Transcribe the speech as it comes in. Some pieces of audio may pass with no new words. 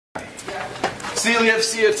See you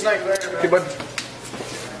tonight. Okay, bud.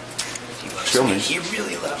 He loves me. He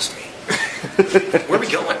really loves me. Where are we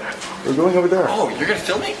going? We're going over there. Oh, you're gonna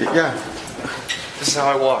film me? Yeah. This is how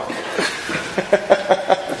I walk.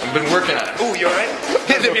 I've been working on it. Oh, you alright?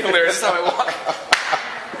 That'd be hilarious. This is how I walk.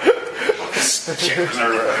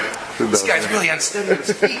 This guy's really unsteady on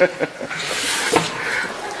his feet.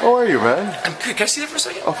 How are you, man? I'm good. Can I see that for a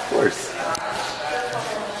second? Of course.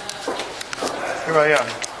 Here I am.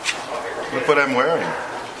 Look what I'm wearing.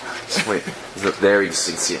 Wait, there you can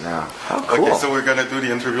see it now. How cool. Okay, so we're gonna do the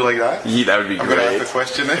interview like that? Yeah, that would be I'm great. I'm gonna ask the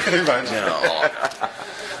question. No.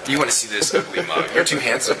 You want to see this ugly mug? You're too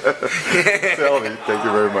handsome. Tell me. Thank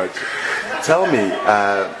you very much. Tell me,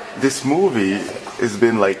 this movie has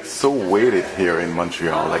been like so waited here in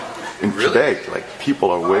Montreal, like in Quebec. Like people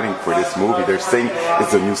are waiting for this movie. They're saying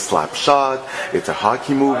it's a new slap shot. It's a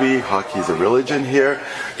hockey movie. Hockey is a religion here.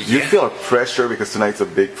 Do you feel a pressure because tonight's a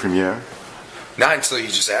big premiere? Not until you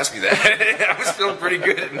just asked me that. I was feeling pretty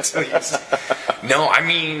good until you. No, I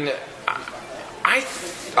mean, I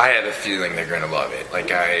have a feeling they're gonna love it.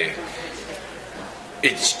 Like I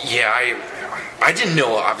didn't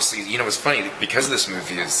know. Obviously, you know, it's funny because of this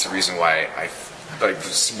movie is the reason why I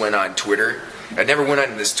just went on Twitter. I never went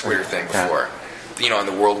on this Twitter thing before. You know, on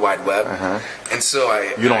the World Wide Web. And so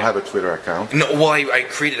You don't have a Twitter account? No. Well, I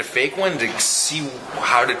created a fake one to see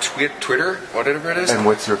how to tweet Twitter, whatever it is. And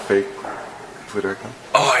what's your fake Twitter account?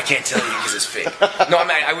 Oh, I can't tell you because it's fake. No,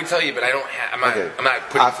 I would tell you, but I don't. I'm not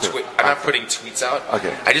putting tweets out.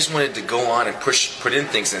 Okay. I just wanted to go on and put in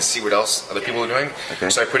things and see what else other people are doing. Okay.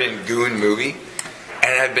 So I put in Goon movie,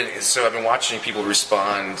 and I've been watching people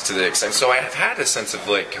respond to the excitement. So I have had a sense of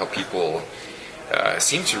like how people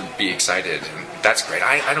seem to be excited, and that's great.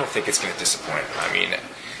 I don't think it's going to disappoint. I mean,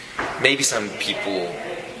 maybe some people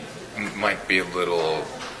might be a little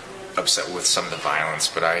upset with some of the violence,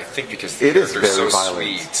 but I think because the characters are so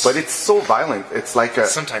violent. sweet. But it's so violent. It's like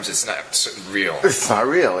sometimes it's not real. It's not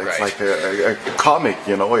real. It's like a comic,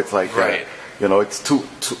 you know. It's like it's too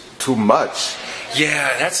much.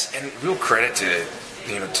 Yeah, and real credit to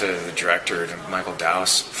to the director, to Michael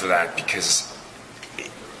Dowse, for that, because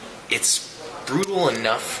it's brutal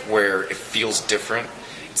enough where it feels different.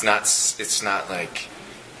 It's not like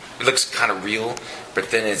it looks kind of real, but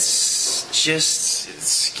then it's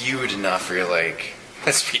skewed enough where you're like,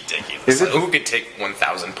 that's ridiculous. Who could take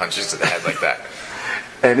 1,000 punches to the head like that?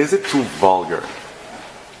 And is it too vulgar?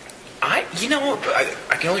 I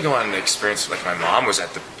can only go on an experience. Like my mom was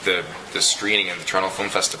at the screening at the Toronto Film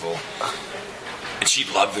Festival, and she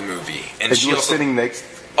loved the movie. And she you were also sitting next.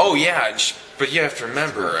 Oh yeah, but you have to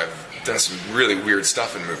remember, I've done some really weird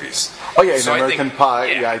stuff in movies. Oh yeah, in American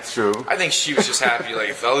Pie. Yeah, it's true. I think she was just happy. Like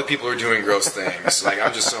if other people are doing gross things, like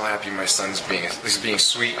I'm just so happy my son's being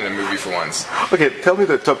sweet in a movie for once. Okay, tell me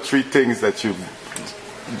the top 3 things that you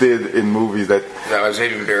did in movies that I was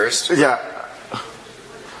maybe embarrassed. Yeah.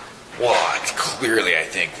 Well, clearly, I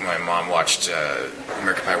think my mom watched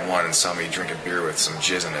American Pie 1 and saw me drink a beer with some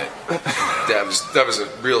jizz in it. That was a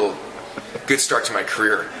real good start to my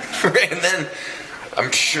career. And then I'm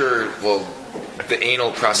sure, the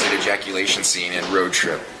anal prostate ejaculation scene in Road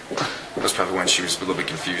Trip was probably one she was a little bit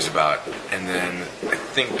confused about. And then I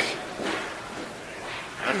think,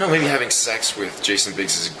 I don't know, maybe having sex with Jason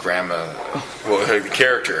Biggs' grandma, the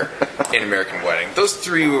character in American Wedding. Those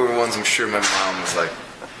 3 were the ones I'm sure my mom was like,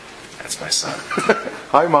 that's my son.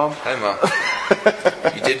 Hi, Mom. Hi, Mom.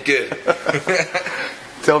 You did good.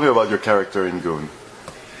 Tell me about your character in Goon.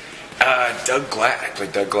 Doug Glatt. I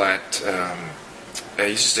played Doug Glatt.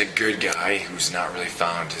 He's just a good guy who's not really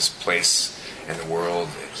found his place in the world.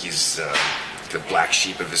 He's the black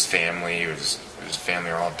sheep of his family. His family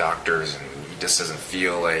are all doctors, and he just doesn't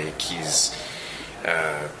feel like he's,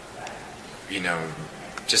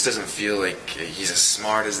 just doesn't feel like he's as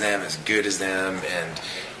smart as them, as good as them. And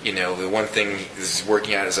the one thing he's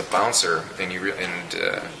working at as a bouncer, and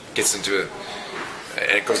gets into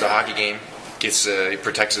goes to a hockey game. He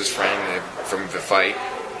protects his friend from the fight.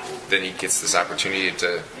 Then he gets this opportunity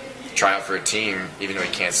to try out for a team, even though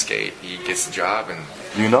he can't skate. He gets the job, and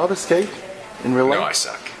do you know how to skate in real life? No, I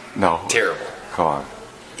suck. No, terrible. Come on.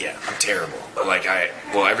 Yeah, I'm terrible. Like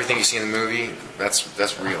everything you see in the movie,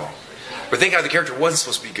 that's real. But thank God the character wasn't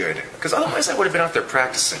supposed to be good, because otherwise I would have been out there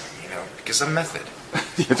practicing. Because I'm method.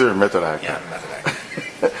 You're a method actor. Yeah, I'm a method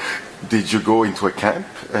actor. Did you go into a camp,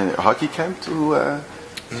 a hockey camp, to?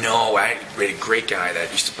 No, I had a great guy that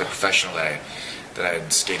used to play professional that I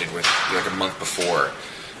had skated with like a month before,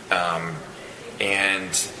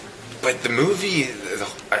 but the movie,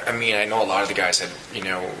 I know a lot of the guys had,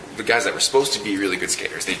 the guys that were supposed to be really good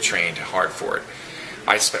skaters, they trained hard for it.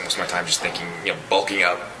 I spent most of my time just thinking, bulking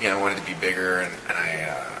up. I wanted to be bigger, and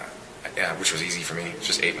which was easy for me.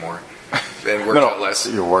 Just ate more and worked out less.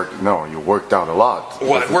 You worked out a lot.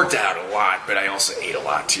 Well, I worked out a lot, but I also ate a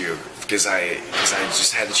lot too because I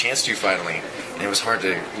just had the chance to finally, and it was hard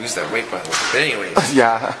to lose that weight by the way. But anyways,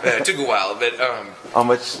 yeah, it took a while. But how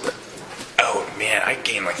much? Oh man, I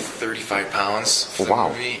gained like 35 pounds for the wow.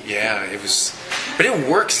 movie. Yeah, it was, but it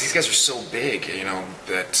works. These guys are so big,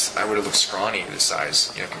 that I would have looked scrawny this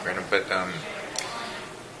size, compared to them.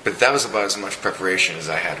 But that was about as much preparation as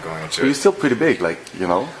I had going into it. You're still pretty big,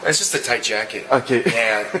 It's just a tight jacket. Okay.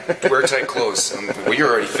 Yeah, wear tight clothes. Well, you're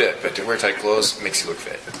already fit, but to wear tight clothes makes you look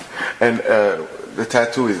fit. And the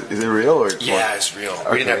tattoo, is it real or? Yeah, it's real.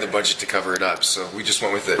 Okay. We didn't have the budget to cover it up, so we just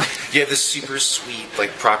went with it. You have this super sweet,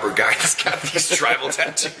 proper guy that's got these tribal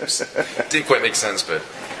tattoos. Didn't quite make sense, but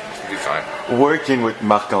it'll be fine. Working with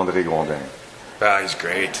Marc-André Grondin. He's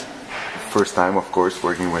great. First time, of course,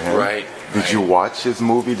 working with him. Right. Did you watch his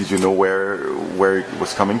movie? Did you know where it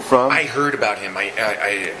was coming from? I heard about him.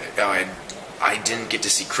 I didn't get to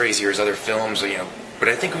see Crazy or his other films, but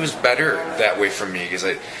I think it was better that way for me because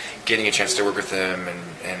getting a chance to work with him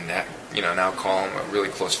and now call him a really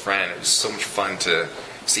close friend. It was so much fun to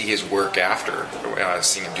see his work after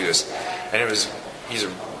seeing him do this, and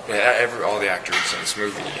all the actors in this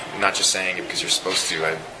movie, not just saying it because you're supposed to.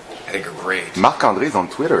 I think are great. Marc-André's on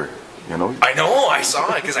Twitter. I know, I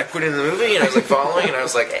saw it because I put it in the movie and I was following and I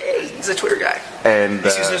was like, hey, he's a Twitter guy. And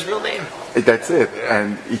he's using his real name. That's it. Yeah.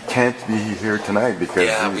 And he can't be here tonight because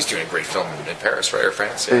he's doing a great film in Paris, right, or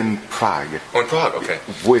France? Yeah. In Prague. Oh, in Prague, okay.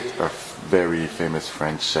 With a very famous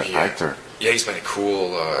French actor. Yeah, he's been a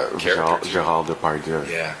cool character. Gérard Depardieu.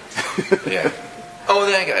 Yeah, yeah. Oh,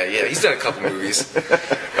 that guy. Yeah, he's done a couple movies.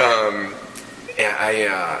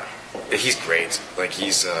 He's great.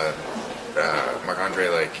 He's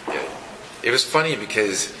Marc-André. It was funny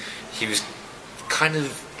because he was kind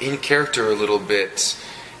of in character a little bit,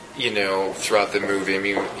 throughout the movie. I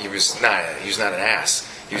mean, he was not an ass.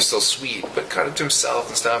 He was still sweet, but kind of to himself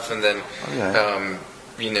and stuff. And then,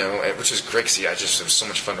 which was great. Cause it was so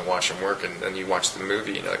much fun to watch him work. And then you watch the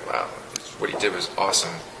movie and you're like, wow, what he did was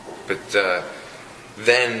awesome. But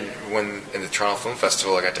then when in the Toronto Film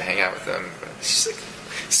Festival, I got to hang out with him. He's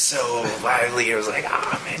so lively. I was like,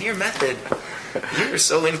 man, your method. You're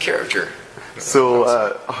so in character. So,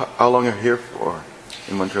 how long are you here for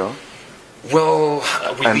in Montreal? Well,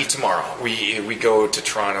 we leave tomorrow. We go to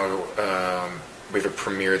Toronto. We have a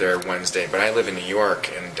premiere there Wednesday, but I live in New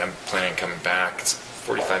York, and I'm planning on coming back. It's a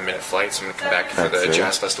 45-minute flight, so I'm going to come back for the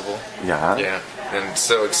Jazz Festival. Yeah. Yeah, and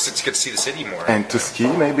so it's good to see the city more. And to ski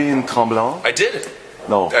maybe in Tremblant? I did.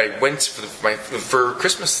 No. I went for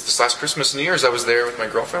Christmas, this last Christmas and New Year's. I was there with my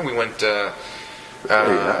girlfriend. We went.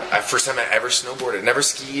 First time I ever snowboarded. Never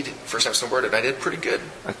skied. First time snowboarded. I did pretty good.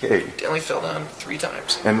 Okay. I only fell down 3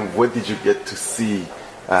 times. And what did you get to see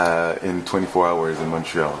in 24 hours in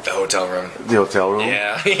Montreal? The hotel room. The hotel room?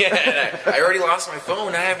 Yeah. Yeah. I already lost my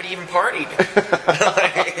phone. I haven't even partied.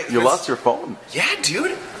 You lost your phone? Yeah,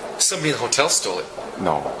 dude. Somebody in the hotel stole it.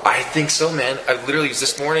 No. I think so, man. I literally was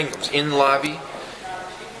this morning. I was in the lobby.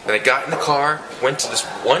 Then I got in the car, went to this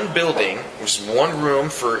one building, which is one room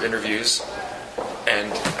for interviews.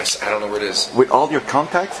 And I don't know where it is. With all your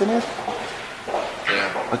contacts in it?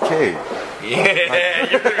 Yeah. Okay. Yeah,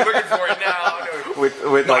 you're looking for it now.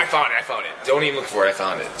 No, I found it. Don't even look for it. I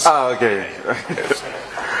found it. Oh, okay.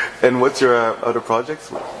 And what's your other projects?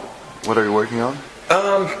 What are you working on?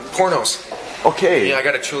 Pornos. Okay. Yeah, I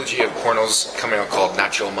got a trilogy of pornos coming out called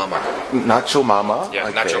Nacho Mama. Nacho Mama? Yeah,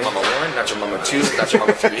 okay. Nacho Mama 1, Nacho Mama 2, Nacho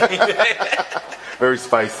Mama 3. Very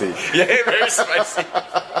spicy. Yeah, very spicy.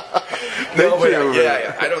 No, but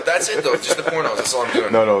yeah. I don't. That's it though. Just the pornos. That's all I'm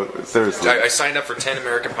doing. No, seriously. I signed up for 10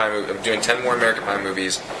 American Pie movies. I'm doing 10 more American Pie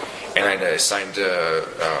movies, and I signed a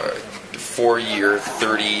 4-year,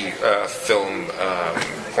 30 film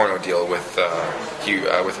porno deal with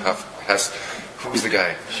who's the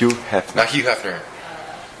guy? Hugh Hefner. Not Hugh Hefner.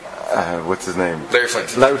 What's his name? Larry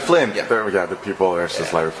Flint. Larry Flint. Yeah. The people are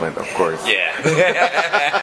just Larry Flint, of course. Yeah.